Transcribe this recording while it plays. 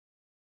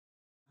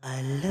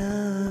I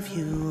love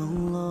you,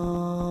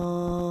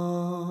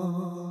 Allah.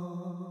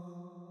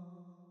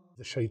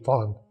 The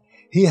shaitan.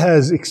 He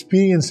has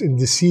experience in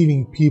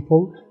deceiving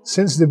people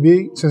since the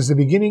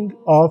beginning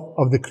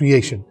of the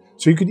creation.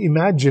 So you could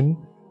imagine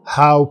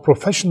how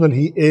professional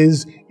he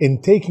is in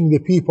taking the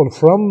people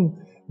from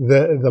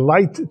the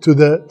light to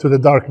the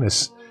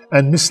darkness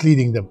and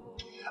misleading them.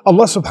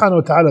 Allah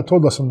subhanahu wa ta'ala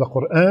told us in the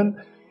Quran,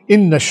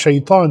 إِنَّ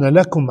الشَّيْطَانَ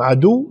لَكُمْ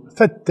عَدُوٌّ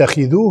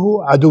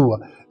فَاتَّخِذُوهُ عَدُوًّا.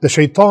 The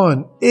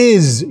shaitan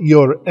is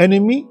your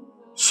enemy,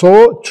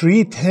 so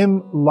treat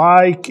him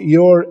like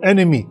your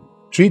enemy.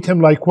 Treat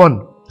him like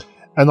one.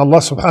 And Allah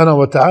subhanahu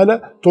wa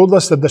ta'ala told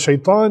us that the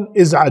shaitan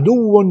is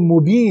عَدُوٌّ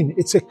مُبِينٌ.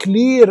 It's a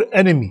clear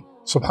enemy.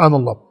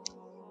 Subhanallah.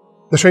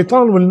 The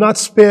shaitan will not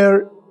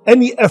spare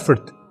any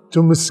effort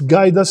to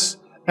misguide us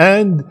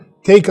and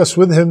take us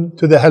with him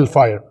to the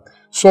hellfire.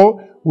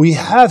 So we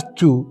have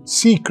to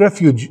seek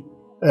refuge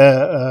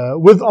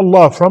with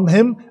Allah from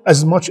him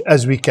as much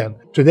as we can.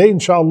 Today,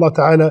 inshallah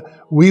ta'ala,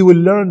 we will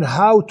learn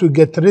how to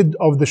get rid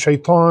of the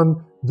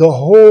shaitan the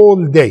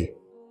whole day.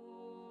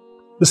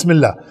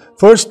 Bismillah.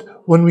 First,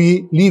 when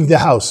we leave the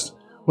house.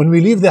 When we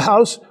leave the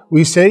house,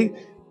 we say,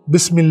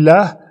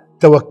 Bismillah,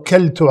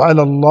 tawakkaltu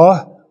ala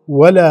Allah,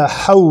 wala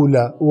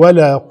hawla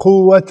wala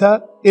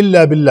quwwata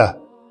illa billah.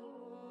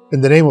 In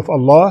the name of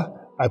Allah,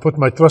 I put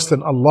my trust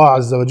in Allah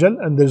Azza wa Jal,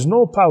 and there's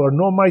no power,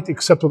 no might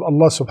except with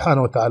Allah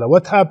subhanahu wa ta'ala.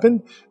 What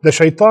happened? The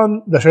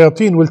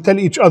shayateen will tell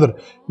each other,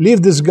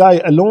 leave this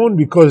guy alone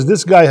because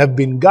this guy have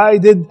been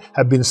guided,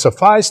 have been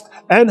sufficed,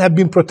 and have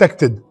been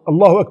protected.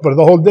 Allahu Akbar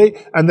the whole day,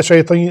 and the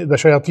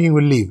shayateen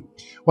will leave.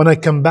 When I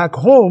come back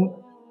home,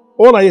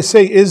 all I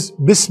say is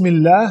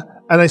Bismillah,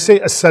 and I say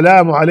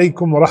Assalamu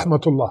alaikum wa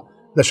rahmatullah.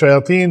 The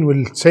shayateen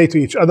will say to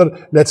each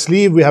other, let's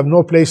leave, we have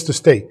no place to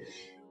stay.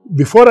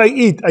 Before I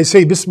eat, I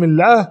say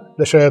Bismillah,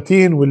 the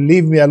shayateen will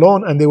leave me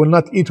alone and they will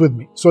not eat with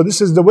me. So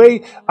this is the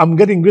way I'm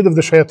getting rid of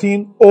the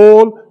shayateen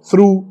all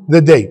through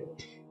the day.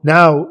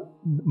 Now,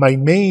 my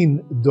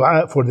main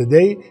dua for the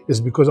day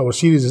is because our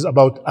series is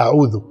about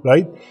A'udhu,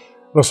 right?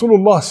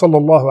 Rasulullah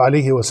sallallahu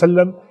alayhi wa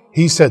sallam,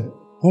 he said,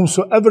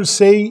 whomsoever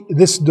say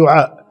this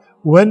dua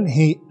when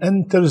he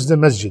enters the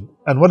masjid.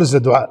 And what is the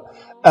dua?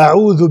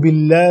 A'udhu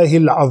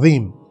billahi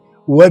al-azim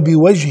wa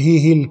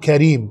biwajhihi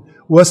al-kareem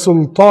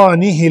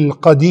وَسُلْطَانِهِ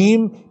الْقَدِيمِ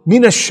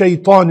مِنَ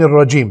الشَّيْطَانِ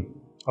الرَّجِيمِ.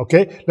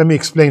 Okay, let me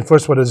explain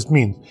first what does it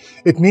mean.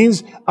 It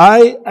means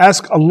I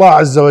ask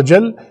Allah Azza wa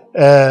Jal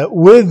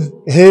with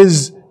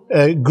His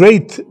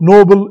great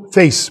noble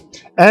face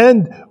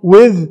and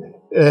with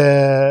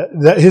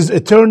His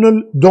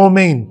eternal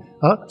domain.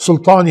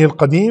 Sultani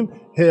al-Qadim.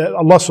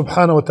 Allah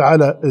subhanahu wa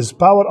ta'ala is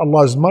power,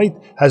 Allah's might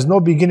has no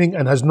beginning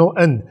and has no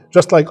end.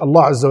 Just like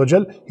Allah Azza wa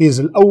Jal, He is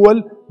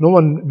al-awwal, no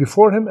one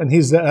before Him, and He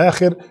is the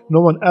akhir,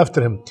 no one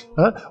after Him.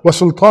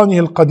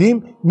 وَسُلْطَانِهِ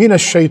الْقَدِيمِ مِنَ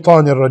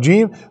الشَّيْطَانِ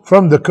الرَّجِيمِ.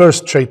 From the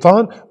cursed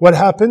shaitan. What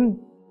happened?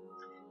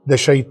 The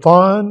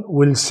shaitan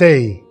will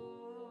say,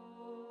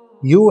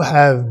 you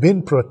have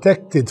been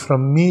protected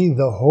from me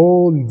the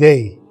whole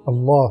day.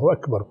 Allahu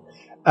Akbar.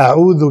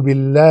 أعوذ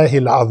بالله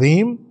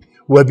العظيم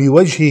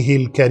وبوجهه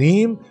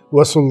الكريم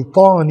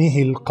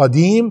وسلطانه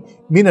القديم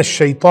من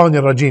الشيطان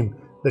الرجيم.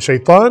 The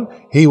shaitan,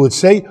 he would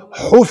say,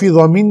 حفظ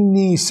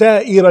مني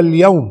سائر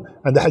اليوم.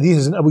 And the hadith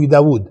is in Abu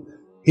Dawood.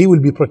 He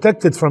will be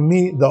protected from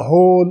me the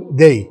whole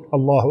day.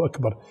 Allahu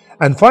Akbar.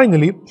 And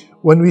finally,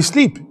 when we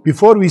sleep,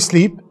 before we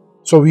sleep,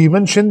 so we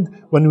mentioned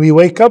when we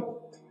wake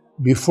up,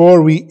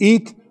 before we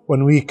eat,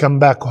 when we come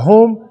back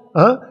home,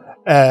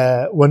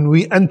 when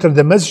we enter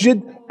the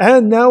masjid,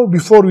 and now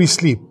before we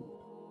sleep.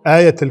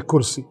 Ayat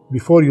al-Kursi.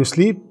 Before you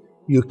sleep,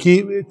 you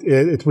keep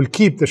it will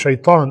keep the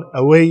shaitan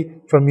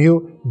away from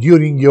you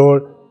during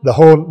the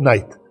whole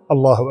night.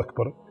 Allahu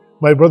Akbar.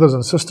 My brothers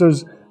and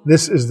sisters,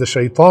 this is the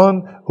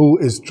shaitan who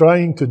is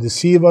trying to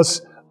deceive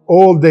us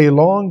all day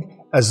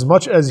long as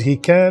much as he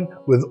can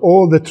with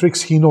all the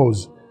tricks he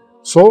knows.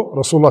 So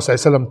Rasulullah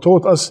ﷺ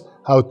taught us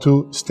how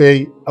to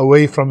stay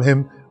away from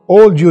him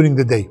all during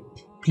the day.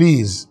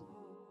 Please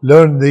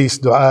learn these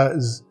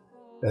du'as.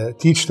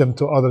 Teach them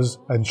to others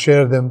and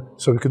share them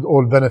so we could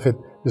all benefit.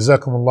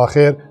 Jazakumullah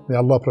khair. May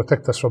Allah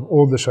protect us from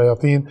all the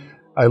shayateen.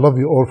 I love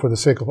you all for the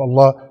sake of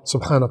Allah.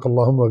 Subhanak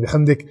Allahumma wa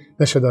bihamdik.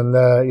 Nashhadu an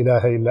la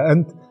ilaha illa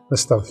ant.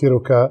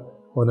 Nastaghfiruka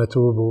wa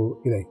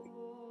natubu ilayk.